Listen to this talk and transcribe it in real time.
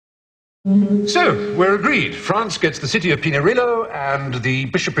So, we're agreed. France gets the city of Pinerolo and the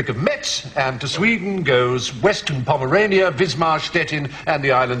bishopric of Metz, and to Sweden goes Western Pomerania, Wismar, Stettin, and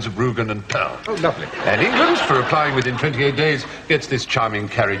the islands of Rügen and Pearl. Oh, lovely. And England, for applying within 28 days, gets this charming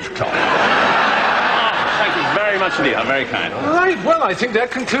carriage clock. Thank you very much indeed. I'm very kind. Right, well, I think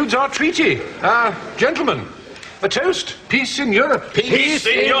that concludes our treaty. Gentlemen, a toast. Peace in Europe. Peace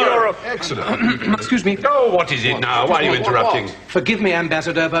in Europe. Excellent. Excuse me. Oh, what is it now? Why are you interrupting? Forgive me,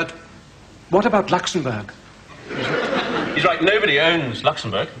 Ambassador, but what about Luxembourg? He's right. Nobody owns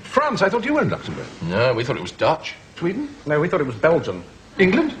Luxembourg. France, I thought you owned Luxembourg. No, we thought it was Dutch. Sweden? No, we thought it was Belgium.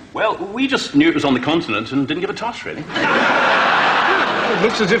 England? Well, we just knew it was on the continent and didn't give a toss, really. It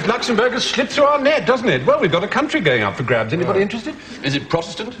looks as if Luxembourg has slipped through our net, doesn't it? Well, we've got a country going up for grabs. Anybody interested? Is it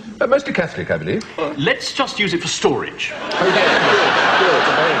Protestant? Mostly Catholic, I believe. Let's just use it for storage. Oh, yeah,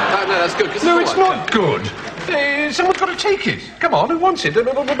 good. No, that's good. No, it's not good. Someone's got to take it. Come on, who wants it?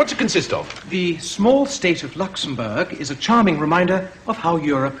 What's it consist of? The small state of Luxembourg is a charming reminder of how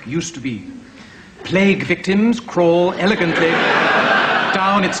Europe used to be. Plague victims crawl elegantly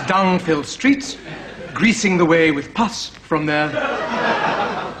down its dung-filled streets, greasing the way with pus from their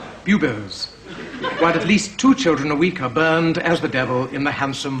buboes, while at least 2 children a week are burned as the devil in the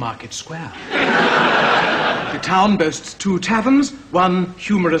handsome market square. The town boasts 2 taverns, one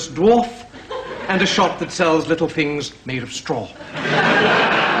humorous dwarf, and a shop that sells little things made of straw.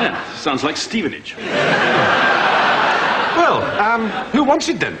 Yeah, sounds like Stevenage. Well, who wants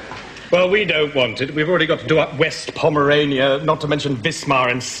it then? Well, we don't want it. We've already got to do up West Pomerania, not to mention Wismar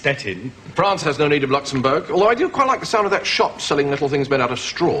and Stettin. France has no need of Luxembourg, although I do quite like the sound of that shop selling little things made out of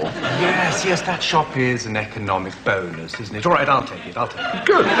straw. Yes, that shop is an economic bonus, isn't it? All right, I'll take it.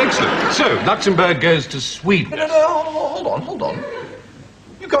 Good, excellent. So, Luxembourg goes to Sweden. No, hold on.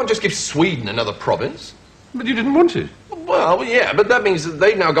 You can't just give Sweden another province. But you didn't want it. Well, yeah, but that means that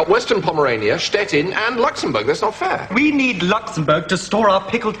they've now got Western Pomerania, Stettin, and Luxembourg. That's not fair. We need Luxembourg to store our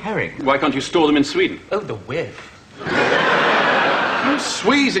pickled herring. Why can't you store them in Sweden? Oh, the whiff. You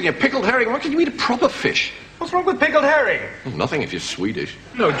Swedes and your pickled herring. Why can't you eat a proper fish? What's wrong with pickled herring? Nothing if you're Swedish.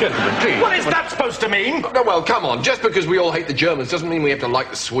 No, gentlemen, please. What is that supposed to mean? No, well, come on. Just because we all hate the Germans doesn't mean we have to like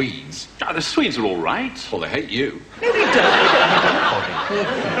the Swedes. The Swedes are all right. Well, they hate you. No, we don't. We don't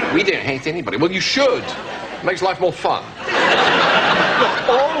hate anybody. We don't hate anybody. Well, you should. Makes life more fun. Look,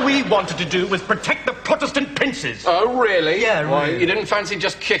 all we wanted to do was protect the Protestant princes. Oh, really? Yeah, Why, really. you didn't fancy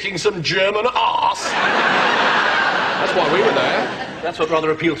just kicking some German arse? That's why we were there. That's what rather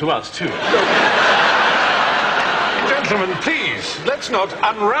appealed to us, too. Gentlemen, please, let's not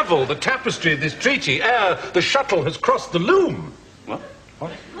unravel the tapestry of this treaty ere the shuttle has crossed the loom. What?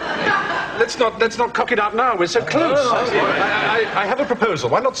 Let's not cock it out now. We're so close. I have a proposal.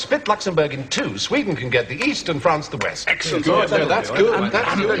 Why not split Luxembourg in 2? Sweden can get the east and France the west. Excellent. No, that's good.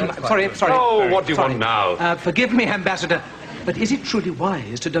 That's good. Sorry. Oh, what do you want now? Forgive me, Ambassador, but is it truly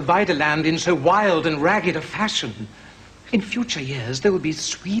wise to divide a land in so wild and ragged a fashion? In future years, there will be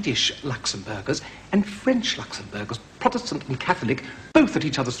Swedish Luxembourgers and French Luxembourgers, Protestant and Catholic, both at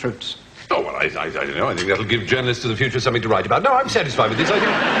each other's throats. Oh, well, I don't know. I think that'll give journalists of the future something to write about. No, I'm satisfied with this. I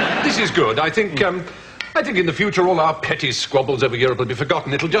think this is good. I think in the future all our petty squabbles over Europe will be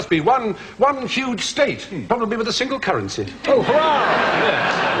forgotten. It'll just be one huge state, probably with a single currency. Oh, hurrah!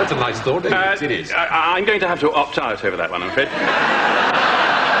 Yes, that's a nice thought. It is. I'm going to have to opt out over that one, I'm afraid.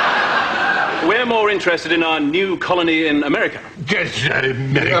 We're more interested in our new colony in America. Yes,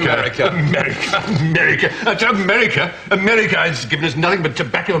 America. America has given us nothing but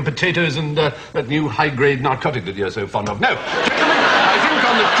tobacco and potatoes and that new high-grade narcotic that you're so fond of. No, gentlemen, I think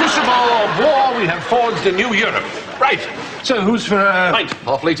on the crucible of war we have forged a new Europe. Right. So who's for Pint.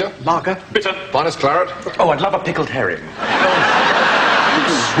 Half litre. Lager. Bitter. Finest claret. Oh, I'd love a pickled herring.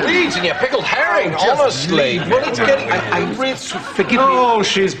 Swedes and your pickled herring, honestly. Well, it's getting... Forgive me. Oh,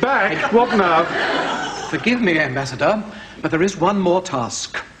 she's back. What now? Forgive me, Ambassador, but there is one more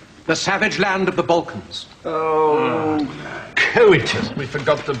task. The savage land of the Balkans. Oh, coitus. We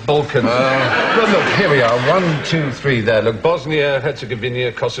forgot the Balkans. Well, look, here we are. 1, 2, 3 there. Look, Bosnia,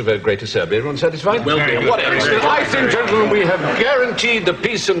 Herzegovina, Kosovo, Greater Serbia. Everyone satisfied? Well, Whatever. I think, gentlemen, we have guaranteed the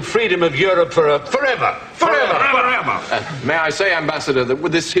peace and freedom of Europe for forever. May I say, Ambassador, that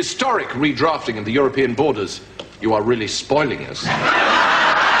with this historic redrafting of the European borders, you are really spoiling us.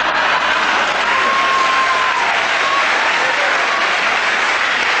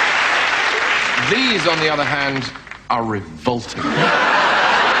 These, on the other hand, are revolting.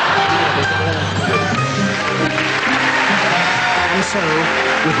 And so,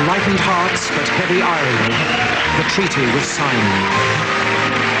 with lightened hearts but heavy irony, the treaty was signed.